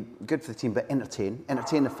be good for the team, but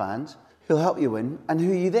entertain the fans, who'll help you win, and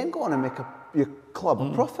who you then go on and make your club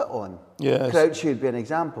a profit on. Yes. Crouchy would be an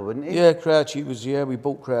example, wouldn't he? Yeah, Crouchy was, we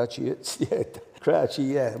bought Crouchy.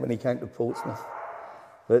 Crouchy, when he came to Portsmouth.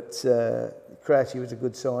 But Crouchy was a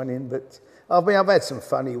good signing, but I've had some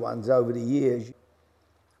funny ones over the years.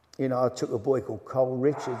 I took a boy called Cole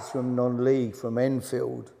Richards from non-league, from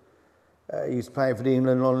Enfield. He was playing for the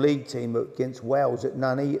England non-league team against Wales at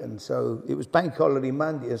Nuneaton. So it was Bank Holiday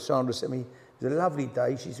Monday, and Sandra said to me, it was a lovely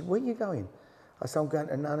day. She said, where are you going? I said, I'm going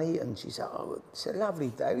to Nuneaton. She said, it's a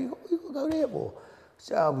lovely day. What you got to go there for?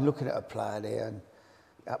 So I was looking at a player there, and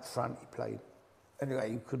up front he played.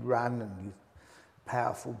 Anyway, he could run, and he was a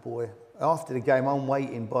powerful boy. After the game, I'm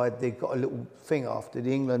waiting they got a little thing after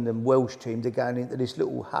the England and Welsh team. They're going into this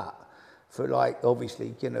little hut for,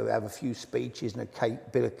 obviously, have a few speeches and a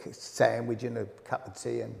bit of sandwich and a cup of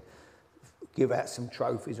tea and give out some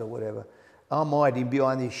trophies or whatever. I'm hiding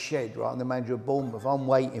behind this shed, right? I'm the manager of Bournemouth. I'm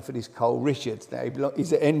waiting for this Cole Richards now.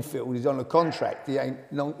 He's at Enfield. He's on a contract. He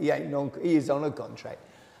is on a contract.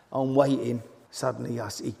 I'm waiting. Suddenly,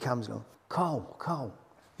 he comes along. Cole.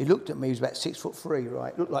 He looked at me. He was about 6'3",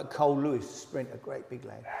 right? Looked like Cole Lewis, sprinter, great big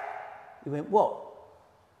lad. He went, what?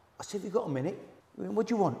 I said, have you got a minute? He went, what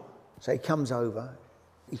do you want? So he comes over.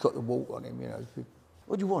 He's got the walk on him,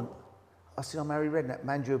 What do you want? I said, I'm Harry Redknapp,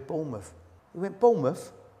 manager of Bournemouth. He went,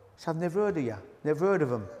 Bournemouth? I said, I've never heard of you. Never heard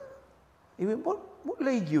of him. He went, what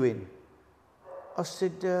league you in? I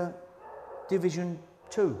said, Division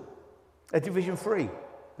 2. Division 3.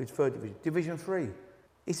 It's third division. Division 3.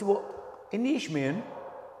 He said, what, in the Isthmian?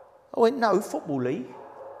 I went, no, Football League.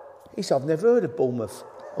 He said, I've never heard of Bournemouth.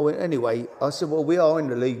 I went, anyway. I said, well, we are in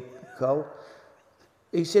the league, Cole.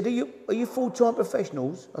 He said, are you full-time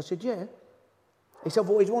professionals? I said, yeah. He said, I've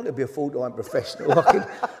always wanted to be a full-time professional.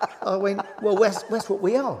 I went, well, that's what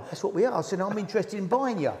we are. That's what we are. I said, I'm interested in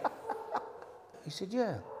buying you. He said,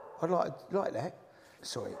 yeah, I'd like that.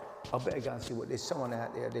 Sorry, I better go and see what there's someone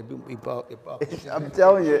out there. They wouldn't be barking. I'm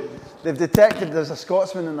telling you, they've detected there's a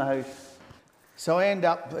Scotsman in the house. So I end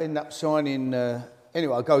up signing.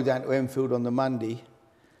 Anyway, I go down to Enfield on the Monday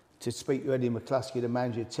to speak to Eddie McCluskey, the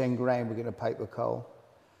manager. 10 grand we're going to pay for Cole.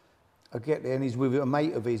 I get there and he's with a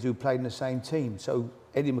mate of his who played in the same team. So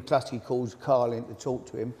Eddie McCluskey calls Carl in to talk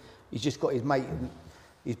to him. He's just got his mate,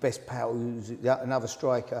 his best pal, who's another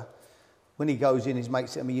striker. When he goes in, his mate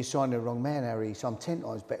said to me, you're signing the wrong man, Harry. So I'm 10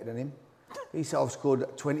 times better than him. He said, I've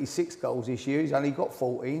scored 26 goals this year. He's only got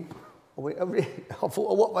 14. I thought,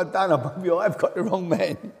 well, what have I done? I've got the wrong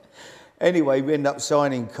man. Anyway, we ended up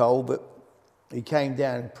signing Cole, but he came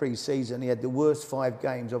down in pre-season. He had the worst 5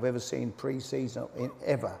 games I've ever seen pre-season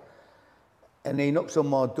ever. And he knocks on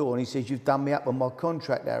my door and he says, you've done me up on my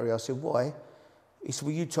contract, Harry. I said, why? He said,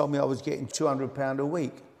 well, you told me I was getting £200 a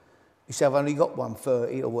week. He said, I've only got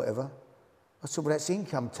 130 or whatever. I said, well, that's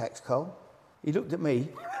income tax, Cole. He looked at me.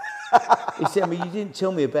 He said, you didn't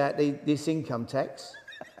tell me about this income tax.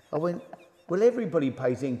 I went, well, everybody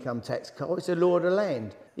pays income tax, Carl. It's a law of the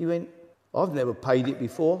land. He went, I've never paid it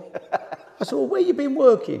before. I said, well, where you been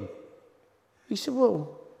working? He said,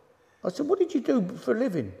 I said, what did you do for a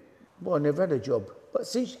living? Well, I never had a job. But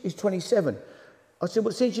since he's 27. I said,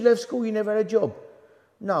 well, since you left school, you never had a job?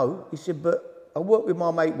 No. He said, but I worked with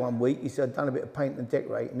my mate one week. He said, I'd done a bit of paint and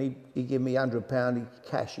decorate, and he gave me £100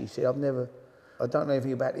 cash. He said, I don't know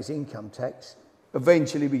anything about this income tax.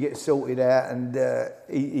 Eventually we get sorted out, and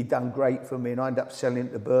he done great for me, and I ended up selling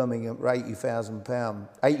it to Birmingham for £80,000,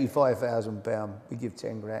 £85,000. We give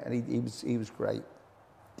 10 grand, and he was great.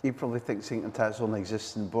 He probably thinks income tax only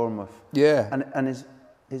exists in Bournemouth. Yeah. And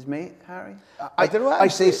his mate, Harry? I don't know. I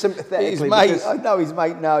say sympathetically. His mate, I know his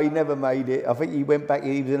mate. No, he never made it. I think he went back.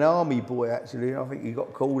 He was an army boy actually, and I think he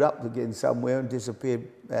got called up again somewhere and disappeared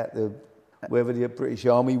at wherever the British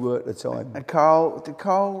Army were at the time. And did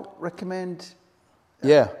Carl recommend?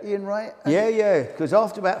 Ian Wright? Yeah. Because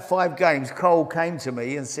after about 5 games, Cole came to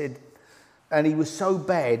me and said, and he was so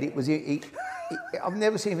bad. It was I've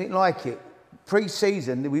never seen anything like it.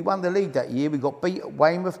 Pre-season, we won the league that year. We got beat at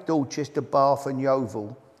Weymouth, Dorchester, Bath and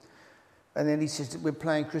Yeovil. And then he says, we're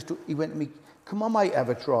playing Crystal. He went to me, can my mate have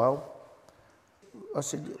a trial? I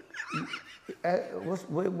said,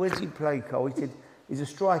 where does he play, Cole? He said, he's a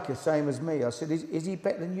striker, same as me. I said, is he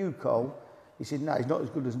better than you, Cole? He said, no, he's not as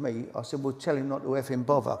good as me. I said, well, tell him not to effing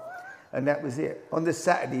bother. And that was it. On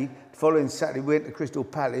the following Saturday, we went to Crystal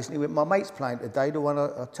Palace, and he went, my mate's playing today, the one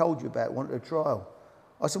I told you about, wanted a trial.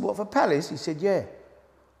 I said, what, for Palace? He said, yeah.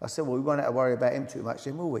 I said, well, we won't have to worry about him too much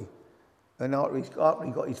then, will we? And after he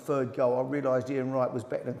got his 3rd goal, I realised Ian Wright was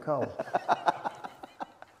better than Carl.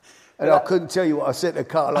 And I couldn't tell you what I said to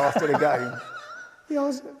Carl after the game.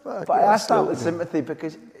 But I asked that with sympathy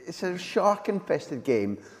because it's a shark-infested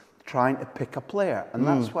game trying to pick a player. And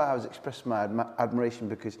that's why I was expressing my admiration,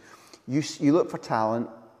 because you look for talent,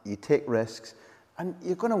 you take risks, and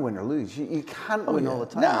you're going to win or lose. You can't win all the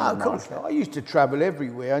time. No, of course not. I used to travel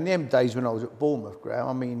everywhere. In them days when I was at Bournemouth, Graham,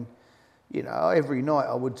 I mean, every night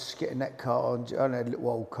I would get in that car. I had a little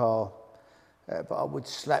old car, but I would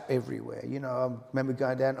slap everywhere. I remember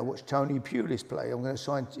going down to watch Tony Pulis play. I'm going to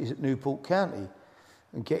sign at Newport County.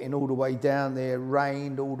 And getting all the way down there,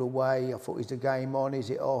 rained all the way. I thought, is the game on? Is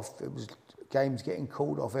it off? It was games getting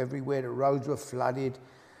called off everywhere. The roads were flooded.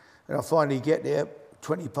 And I finally get there,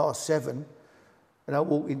 7:20. And I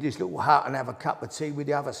walk in this little hut and have a cup of tea with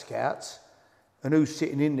the other scouts. And who's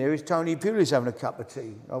sitting in there is Tony Pulis having a cup of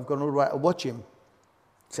tea. I've gone all the way to watch him.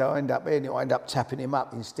 So I end up tapping him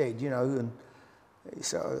up instead, And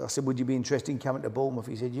so I said, would you be interested in coming to Bournemouth?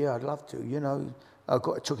 He said, yeah, I'd love to,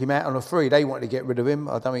 took him out on a free. They wanted to get rid of him.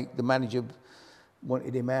 I don't think the manager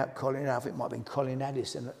wanted him out. I think it might have been Colin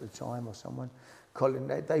Addison at the time or someone.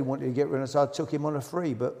 They wanted to get rid of him, so I took him on a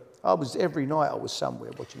free. But every night I was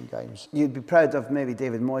somewhere watching games. You'd be proud of maybe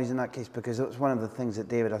David Moyes in that case, because it was one of the things that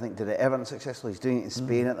David, I think, did at Everton successfully. He's doing it in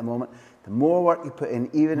Spain at the moment. The more work you put in,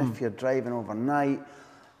 even if you're driving overnight,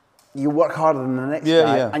 you work harder than the next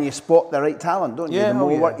guy, and you spot the right talent, don't you? The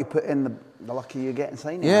more work you put in, the luckier you get in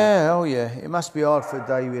signing. Yeah, It must be hard for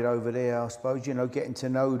David over there, I suppose. Getting to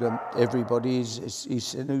know them, everybody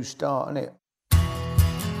is a new start, isn't it?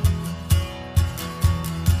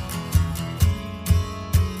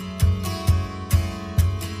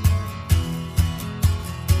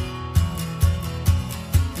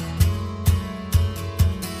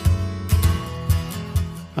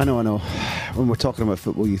 I know. When we're talking about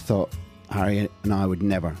football, you thought Harry and I would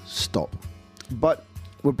never stop. But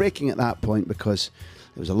we're breaking at that point because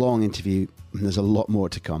it was a long interview and there's a lot more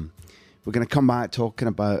to come. We're going to come back talking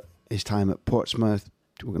about his time at Portsmouth.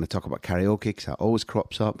 We're going to talk about karaoke because that always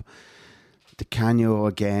crops up. Di Canio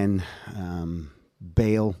again,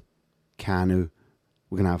 Bale, Canu.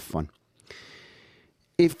 We're going to have fun.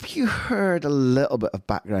 If you heard a little bit of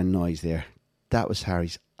background noise there, that was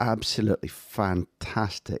Harry's absolutely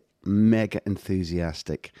fantastic, mega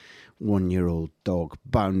enthusiastic 1-year-old dog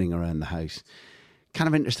bounding around the house. Kind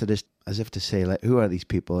of interested as if to say, like, who are these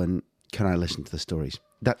people and can I listen to the stories?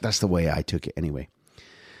 That's the way I took it anyway.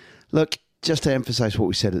 Look, just to emphasise what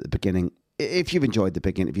we said at the beginning, if you've enjoyed the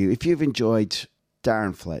big interview, if you've enjoyed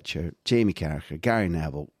Darren Fletcher, Jamie Carragher, Gary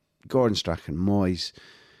Neville, Gordon Strachan, Moyes,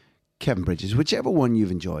 Kevin Bridges, whichever one you've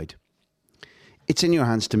enjoyed, it's in your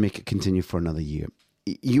hands to make it continue for another year.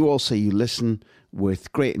 You all say you listen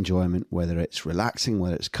with great enjoyment, whether it's relaxing,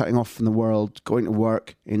 whether it's cutting off from the world, going to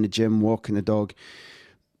work, in the gym, walking the dog.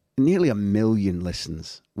 Nearly 1 million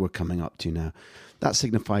listens we're coming up to now. That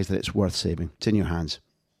signifies that it's worth saving. It's in your hands.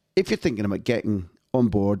 If you're thinking about getting on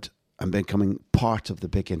board and becoming part of The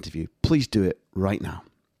Big Interview, please do it right now.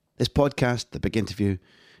 This podcast, The Big Interview,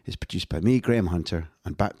 is produced by me, Graham Hunter,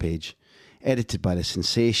 and Backpage, edited by the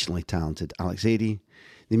sensationally talented Alex Adey.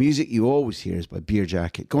 The music you always hear is by Beer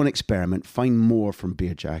Jacket. Go and experiment. Find more from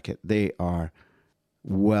Beer Jacket. They are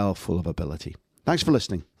well full of ability. Thanks for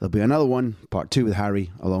listening. There'll be another one, part 2 with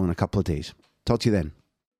Harry, along in a couple of days. Talk to you then.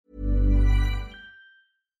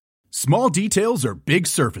 Small details are big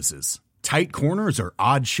surfaces. Tight corners are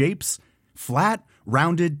odd shapes. Flat,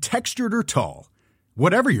 rounded, textured, or tall.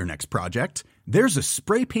 Whatever your next project, there's a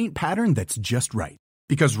spray paint pattern that's just right.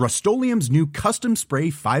 Because Rust-Oleum's new Custom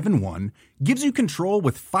Spray 5-in-1 gives you control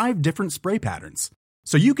with 5 different spray patterns.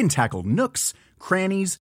 So you can tackle nooks,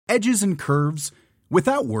 crannies, edges, and curves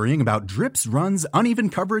without worrying about drips, runs, uneven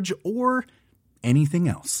coverage, or anything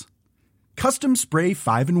else. Custom Spray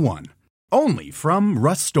 5-in-1. Only from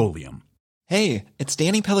Rust-Oleum. Hey, it's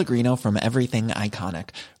Danny Pellegrino from Everything Iconic.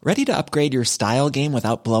 Ready to upgrade your style game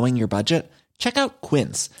without blowing your budget? Check out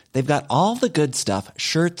Quince. They've got all the good stuff,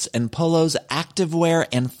 shirts and polos, activewear,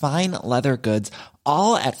 and fine leather goods,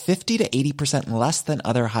 all at 50 to 80% less than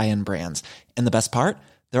other high-end brands. And the best part?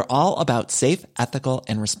 They're all about safe, ethical,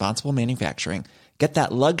 and responsible manufacturing. Get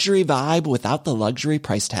that luxury vibe without the luxury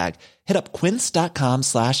price tag. Hit up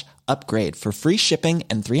quince.com/upgrade for free shipping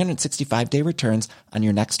and 365-day returns on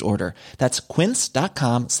your next order. That's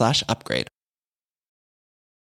quince.com/upgrade.